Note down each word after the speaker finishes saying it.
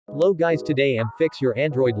Hello guys, today I'm fix your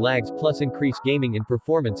Android lags plus increase gaming in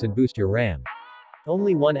performance and boost your RAM.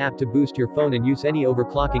 Only one app to boost your phone and use any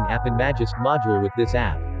overclocking app in Magisk Module with this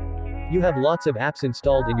app. You have lots of apps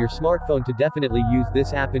installed in your smartphone to definitely use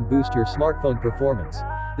this app and boost your smartphone performance.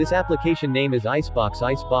 This application name is Icebox.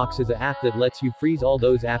 Icebox is an app that lets you freeze all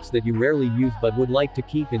those apps that you rarely use but would like to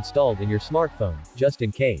keep installed in your smartphone, just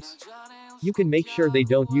in case. You can make sure they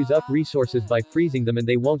don't use up resources by freezing them and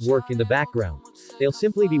they won't work in the background. They'll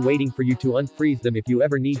simply be waiting for you to unfreeze them if you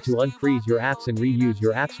ever need to unfreeze your apps and reuse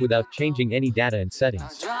your apps without changing any data and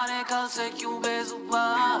settings.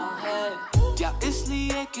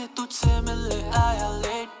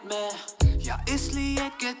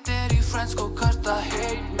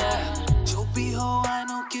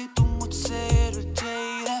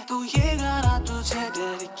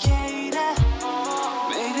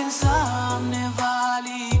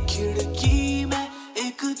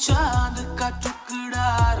 चांद का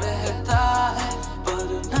टुकड़ा रहता है पर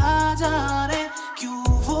ना जाने क्यों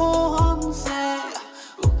वो हमसे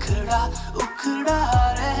उखड़ा उखड़ा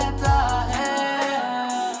रहता है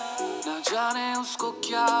न जाने उसको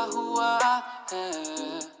क्या हुआ है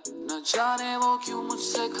न जाने वो क्यों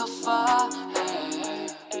मुझसे खफा है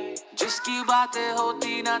जिसकी बातें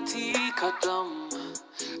होती ना थी खत्म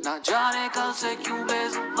ना जाने कल से क्यों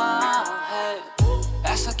बेजुबान है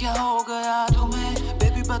ऐसा क्या हो गया तुम्हें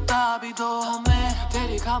बेबी बता भी दो हमें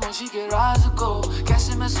तेरी खामोशी के राज को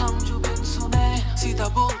कैसे मैं समझूं बिन सुने सीधा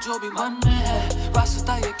बोल जो भी मन में है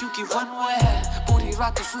रास्ता ये क्योंकि वन वे है पूरी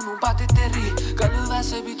रात सुनूं बातें तेरी कल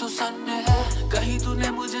वैसे भी तो सन्ने है कहीं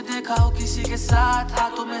तूने मुझे देखा हो किसी के साथ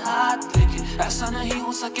हाथों में हाथ लेके ऐसा नहीं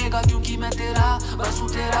हो सकेगा क्योंकि मैं तेरा बस हूँ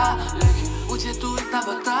तेरा लेकिन मुझे तू इतना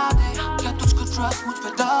बता दे क्या तुझको ट्रस्ट मुझ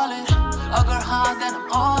पे डाले अगर हाँ then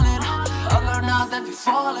I'm all in अगर ना then we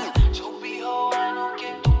fall in